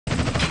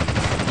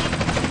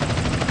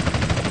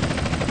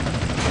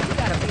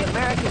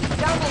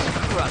McDonald's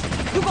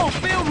crust. You gonna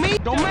film me?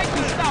 Don't make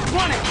me stop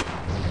running.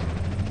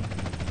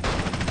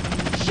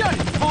 Shut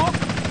it, punk.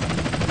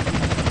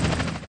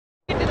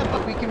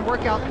 We can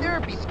work out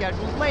therapy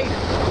schedules later.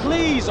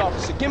 Please,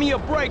 officer, give me a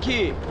break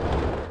here.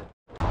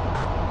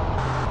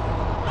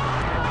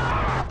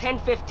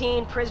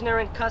 10-15, prisoner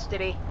in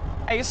custody.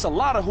 Hey, it's a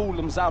lot of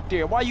hoodlums out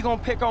there. Why you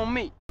gonna pick on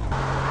me?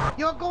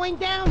 You're going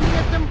down,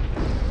 handsome.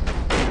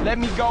 Let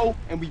me go,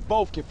 and we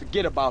both can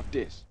forget about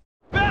this.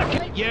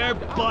 Back! You're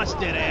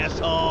busted,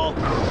 asshole!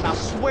 I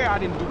swear I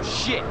didn't do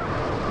shit.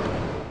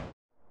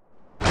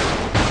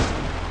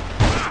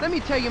 Let me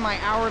tell you my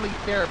hourly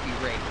therapy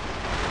rate.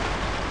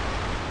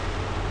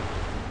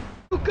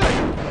 Good.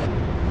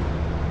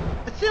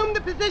 Assume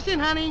the position,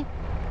 honey.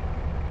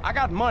 I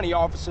got money,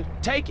 officer.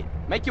 Take it.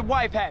 Make your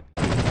wife happy.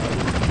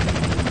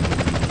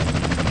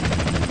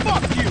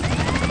 Fuck you!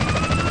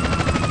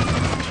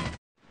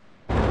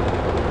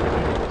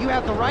 You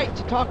have the right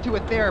to talk to a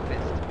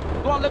therapist.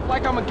 Do I look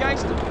like I'm a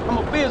gangster? I'm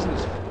a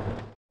businessman.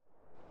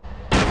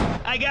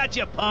 I got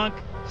you, punk.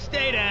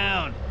 Stay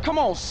down. Come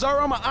on, sir.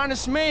 I'm an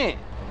honest man.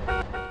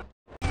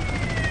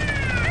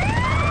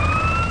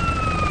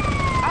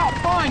 I'll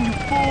find you,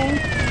 fool!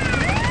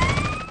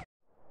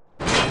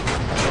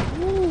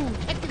 Ooh,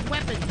 check his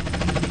weapon.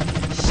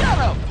 Shut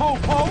up,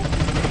 po-po!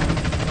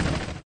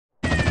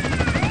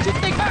 You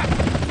think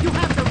You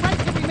have the right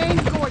to remain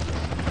gorgeous.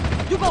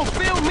 you gonna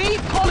film me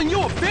calling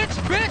you a bitch?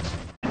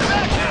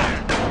 Back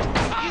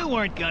there! You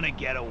weren't gonna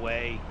get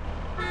away.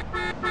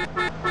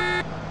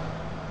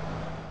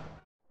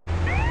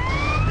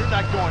 You're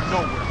not going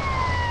nowhere.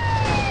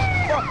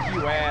 Fuck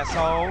you,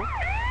 asshole.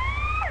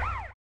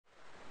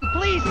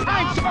 Please,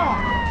 I'm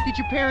sorry. Did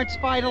your parents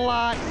fight a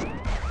lot?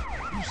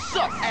 You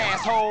suck,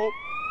 asshole.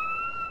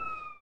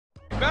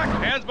 Back,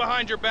 hands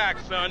behind your back,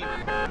 son.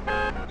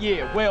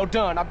 Yeah, well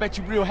done. I bet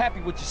you're real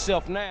happy with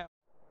yourself now.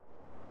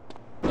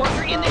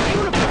 Worker in the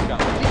uniform.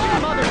 Did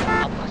your mother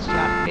help us out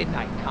at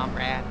midnight,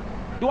 comrade?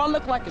 Do I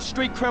look like a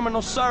street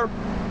criminal, sir?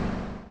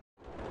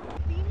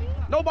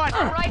 Nobody...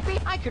 All right,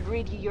 I could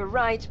read you your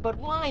rights, but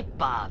why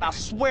bother? I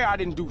swear I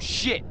didn't do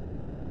shit.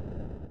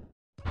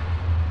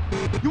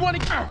 You wanna...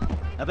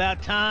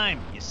 About time,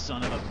 you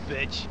son of a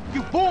bitch.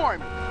 You bore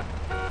me.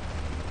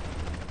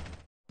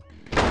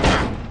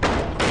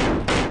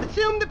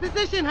 Assume the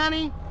position,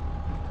 honey.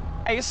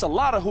 Hey, it's a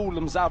lot of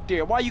hoodlums out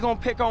there. Why you gonna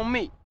pick on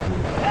me?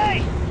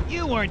 Hey!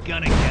 You weren't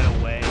gonna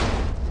get away.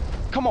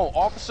 Come on,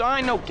 officer. I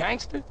ain't no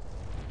gangster.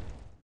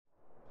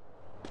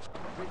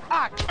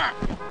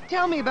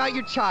 Tell me about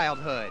your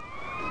childhood.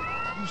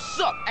 You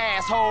suck,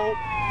 asshole.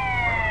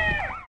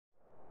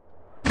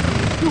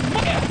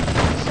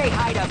 Say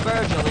hi to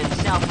Virgil in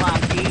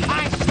self-ID.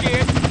 I ain't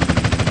scared.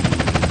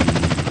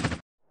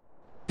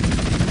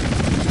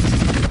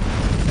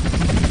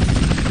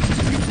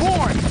 You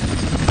boring.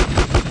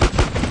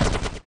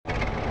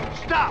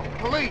 Stop,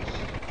 police!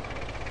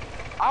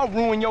 I'll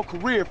ruin your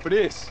career for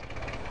this.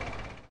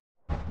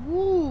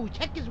 Ooh,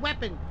 check his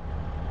weapon.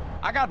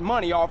 I got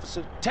money,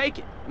 officer. Take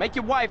it. Make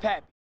your wife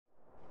happy.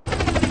 Fuck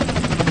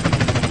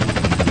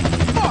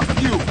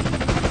you!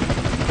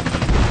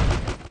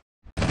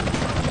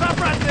 Stop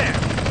right there!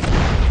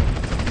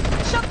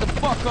 Shut the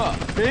fuck up,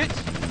 bitch!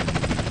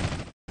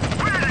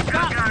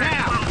 Stop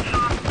now!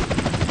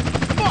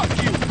 Fuck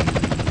you!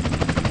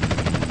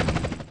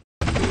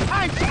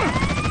 I'm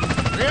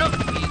Yep,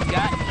 we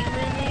got you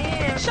in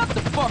here. Shut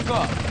the fuck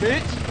up,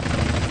 bitch!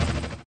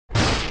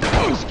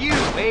 Excuse me,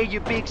 where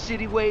your big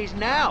city ways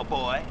now,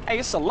 boy? Hey,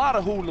 it's a lot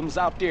of hoodlums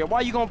out there.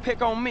 Why you gonna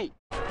pick on me?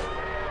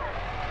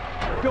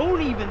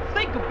 Don't even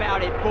think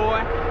about it, boy.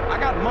 I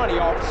got money,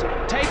 officer.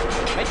 Take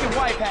it. Make your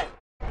wife happy.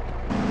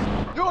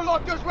 You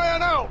lock this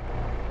man out!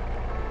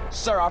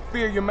 Sir, I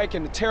fear you're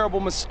making a terrible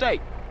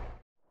mistake.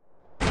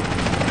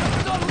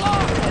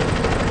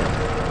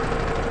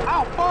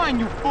 I'll find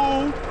you,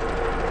 fool!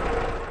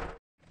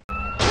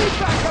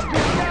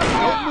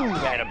 Don't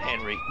move at him,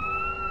 Henry.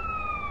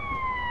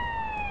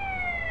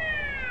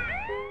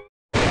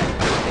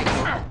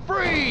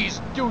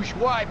 Freeze,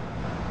 douchewipe!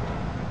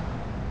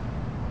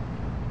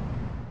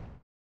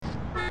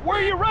 Where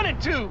are you running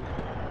to?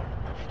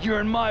 You're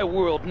in my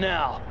world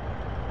now.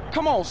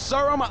 Come on,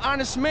 sir. I'm an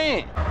honest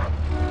man.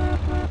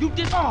 You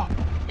did... Oh,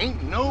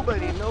 Ain't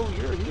nobody know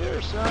you're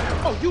here, son.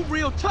 oh, you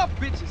real tough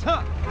bitches,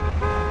 huh?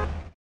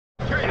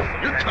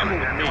 You're coming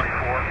with me.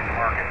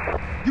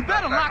 You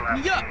better lock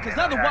me up, because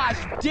otherwise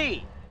you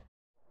dead.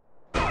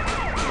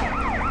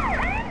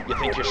 You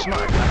think you're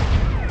smart?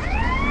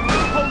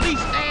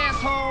 Police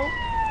asshole!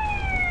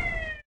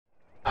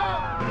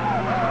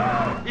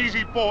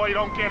 Easy, boy,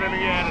 don't get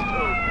any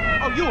attitude.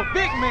 Oh, you a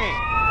big man.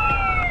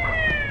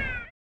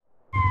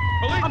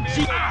 I'm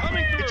cheap.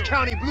 It's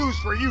county blues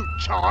for you,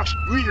 Josh.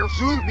 Real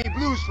soon me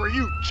blues for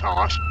you,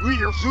 Josh.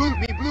 Real soon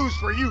me blues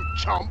for you,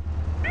 chump.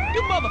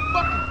 You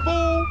motherfucking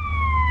fool!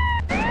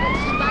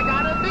 I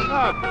gotta be.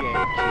 Okay, kid.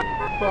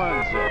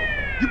 Bunzo.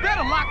 You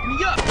better lock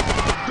me up.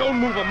 Don't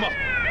move him up.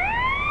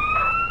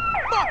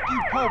 Fuck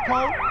you,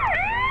 Popo.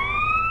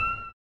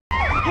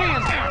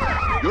 Hands down.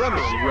 You're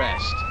under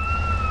arrest.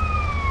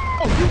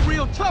 Oh, you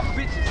real tough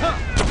bitches, huh?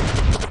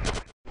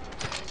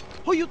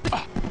 Who you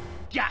think?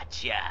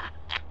 Gotcha.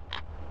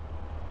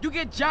 You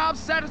get job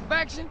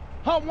satisfaction?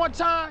 Huh, one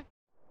time?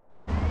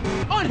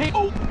 Unhand.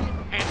 Oh,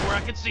 Hands where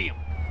I can see him.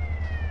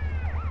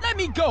 let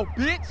me go,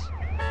 bitch.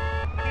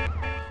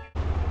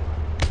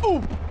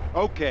 Ooh,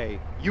 Okay,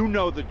 you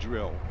know the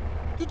drill.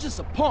 you just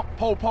a punk,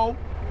 Po-Po.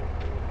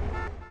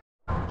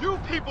 You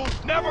people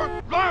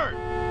never learn!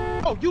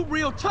 Oh, you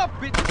real tough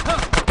bitches,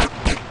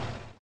 huh?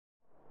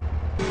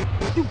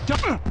 You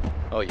dumb.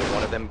 Oh, you're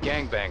one of them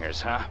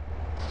gangbangers, huh?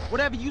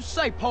 Whatever you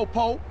say,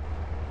 Po-Po.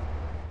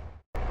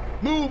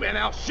 Move and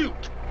I'll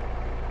shoot!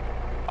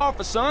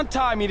 Officer,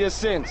 untie me this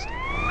sentence.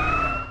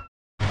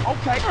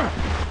 Okay.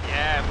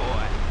 Yeah,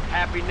 boy.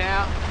 Happy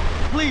now?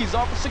 Please,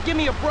 officer, give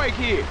me a break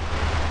here.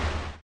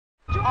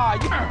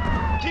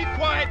 Keep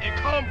quiet and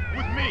come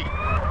with me!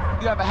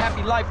 You have a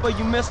happy life for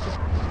you, mister?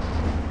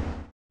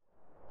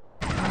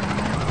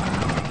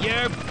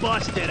 You're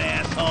busted,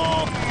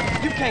 asshole.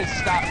 You can't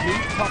stop me,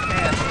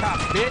 punk-ass cop,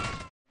 bitch.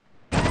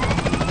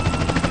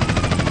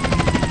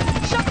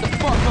 Shut the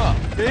fuck up,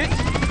 bitch.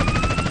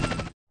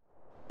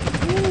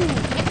 Ooh,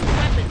 take the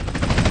weapon.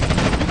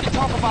 You can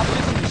talk about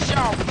this in the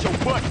shower with your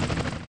butt.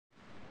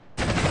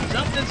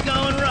 Something's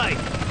going right.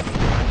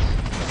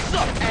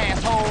 Sup,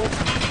 asshole?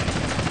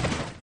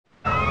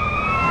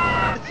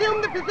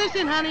 Assume the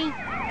position, honey.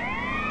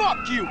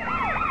 Fuck you.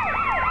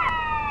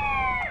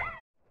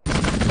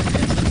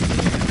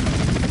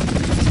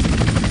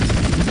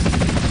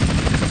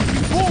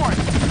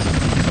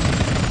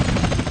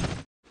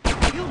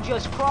 You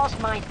just crossed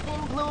my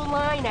thin blue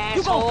line, asshole.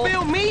 You gonna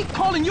feel me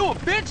calling you a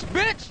bitch,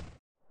 bitch?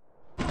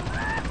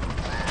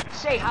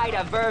 Say hi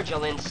to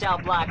Virgil in cell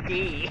block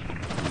D.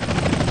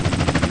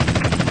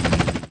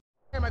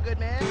 Hey, my good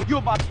man. You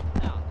about to...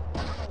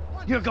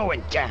 You're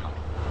going down.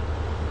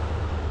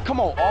 Come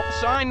on,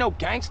 officer, I ain't no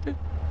gangster.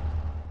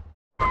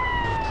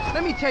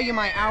 Let me tell you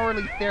my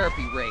hourly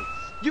therapy rates.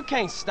 You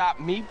can't stop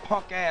me,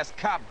 punk-ass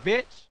cop,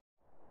 bitch.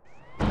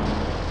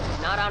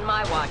 Not on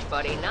my watch,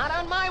 buddy. Not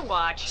on my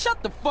watch.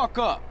 Shut the fuck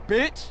up,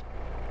 bitch.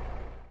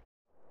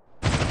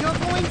 You're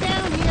going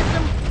down,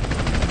 handsome.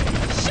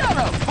 Shut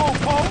up,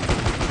 Po-Po.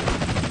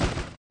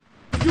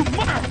 You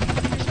mother...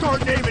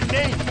 Start naming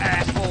names,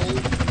 asshole!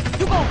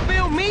 You gonna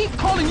feel me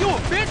calling you a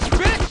bitch,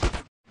 bitch?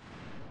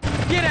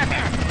 Get out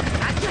here.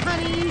 Gotcha,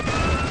 honey.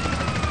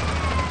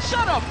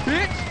 Shut up,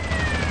 bitch.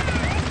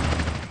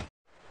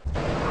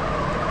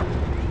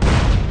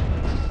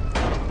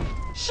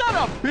 Shut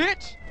up,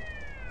 bitch.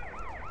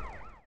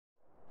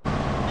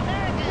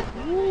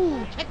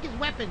 Ooh, check his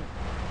weapon.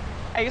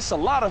 Hey, it's a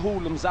lot of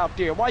hoodlums out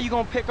there. Why you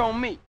gonna pick on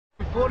me?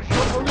 Report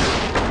your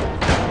police.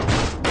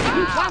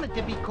 You wanted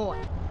to be caught.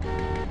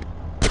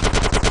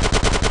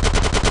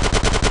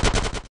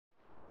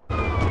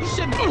 You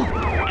shouldn't...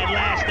 At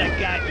last I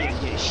got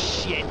you, you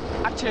shit.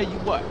 I tell you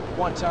what,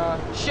 one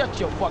time, shut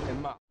your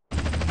fucking mouth.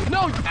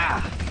 No, you...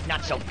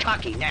 Not so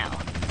cocky now.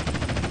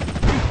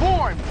 You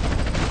born me.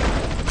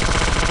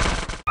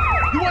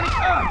 You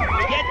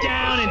wanna... Get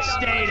down and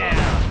stay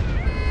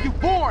down. You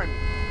born me.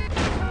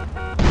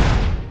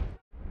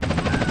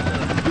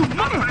 You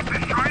mother...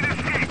 Trying to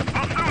escape!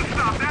 I'll soon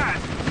stop that!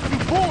 You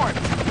born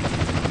me.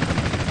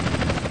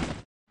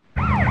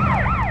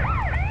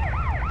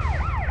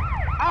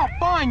 I'll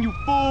find you,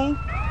 fool.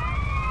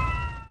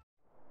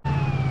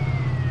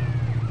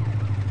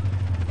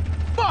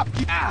 Fuck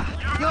you.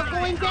 You're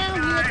going down,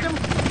 handsome.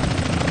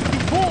 You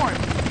born.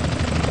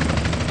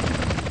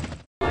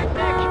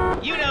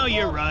 You know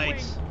your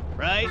rights,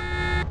 right?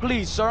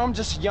 Please, sir, I'm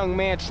just a young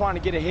man trying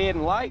to get ahead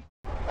in life.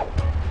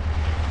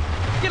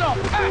 Get off!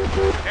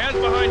 Hands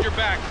behind your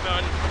back,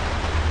 son!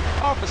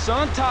 Officer,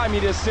 untie me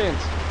this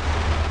sentence.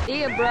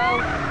 Here, bro.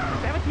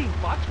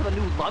 $17 for the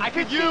new love I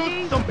could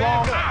CD? use some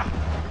backup!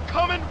 You're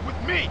coming with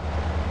me!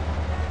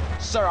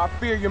 Sir, I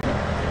fear you. You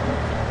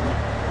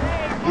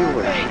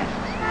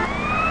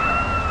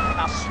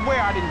I swear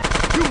I didn't.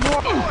 You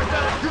more.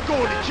 You're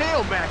going to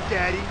jail, Mac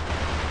Daddy!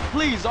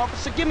 Please,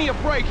 officer, give me a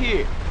break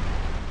here.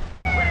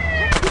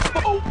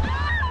 Oh.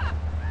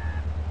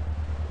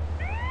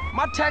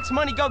 My tax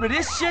money go to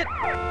this shit?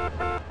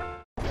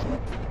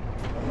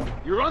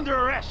 You're under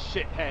arrest,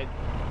 shithead!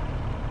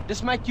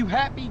 This make you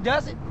happy,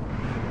 does it?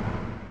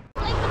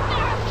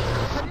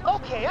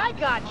 Okay, I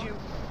got you.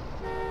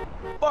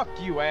 Fuck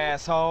you,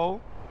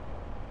 asshole.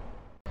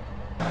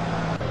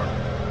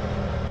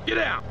 Get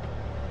out!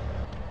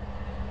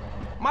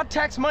 My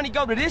tax money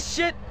go to this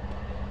shit?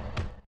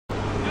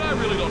 I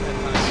really don't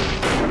have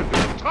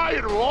time. I'm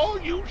tired of all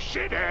you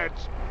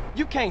shitheads!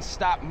 You can't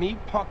stop me,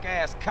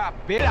 punk-ass cop,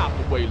 bitch. Get out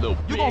the way, little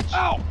bitch! You gon'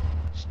 out!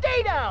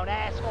 Stay down,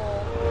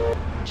 asshole.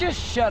 Just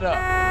shut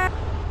up.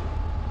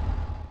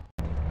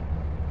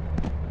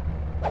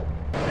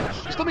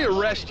 Just let me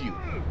arrest you.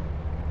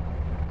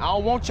 I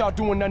don't want y'all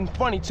doing nothing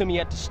funny to me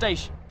at the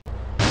station.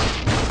 Get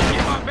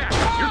my back!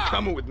 You're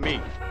coming with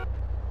me.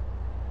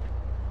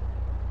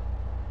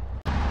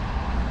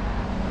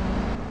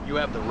 You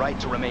have the right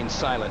to remain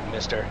silent,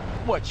 mister.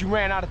 What, you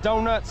ran out of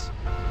donuts?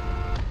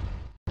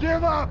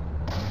 Give up!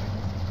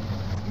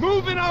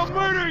 Move and I'll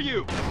murder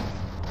you!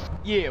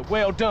 Yeah,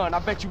 well done. I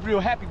bet you're real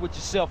happy with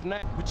yourself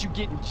now, but you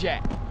getting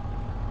jacked.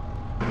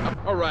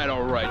 All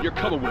right. You're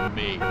coming with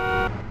me.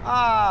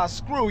 Ah,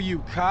 screw you,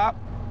 cop.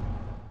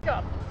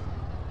 Up.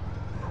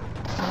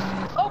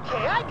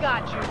 Okay, I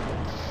got you.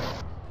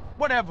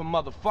 Whatever,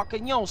 motherfucker.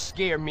 You don't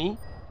scare me.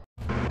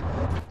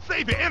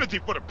 Save your energy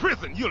for the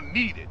prison. You'll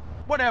need it.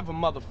 Whatever,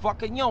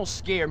 motherfucker. You don't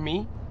scare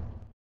me.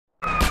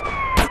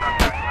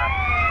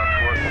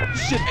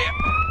 Shit.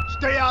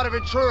 Stay out of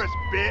insurance,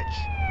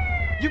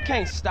 bitch. You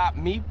can't stop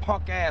me,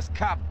 punk-ass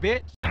cop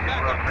bitch.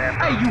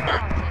 Hey, you...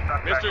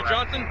 Mr.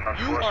 Johnson,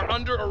 you are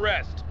under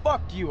arrest.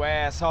 Fuck you,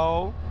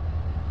 asshole.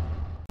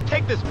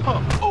 Take this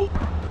pump. Oh,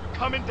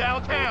 coming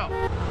downtown.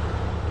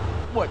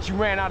 What, you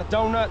ran out of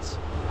donuts?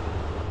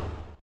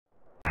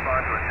 You're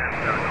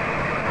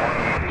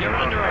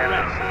under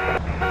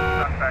arrest.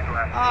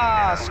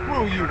 Ah,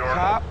 screw you,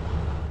 cop.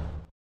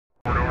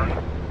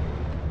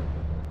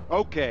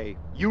 Okay,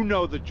 you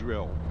know the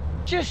drill.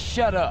 Just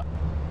shut up.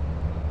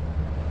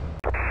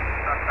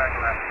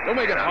 Don't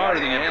make it harder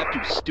than you have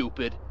to,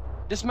 stupid.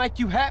 This make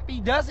you happy,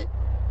 does it?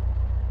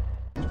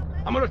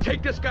 I'm gonna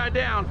take this guy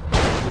down.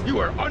 You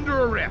are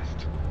under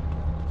arrest.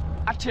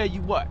 I tell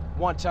you what,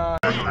 one time...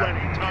 You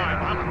any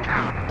time, I'm a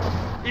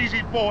cop.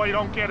 Easy boy,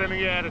 don't get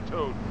any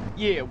attitude.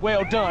 Yeah,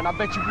 well done. I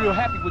bet you're real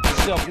happy with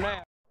yourself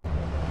now.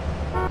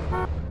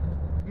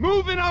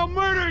 Move and I'll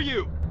murder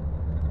you.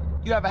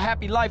 You have a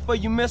happy life for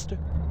you, mister?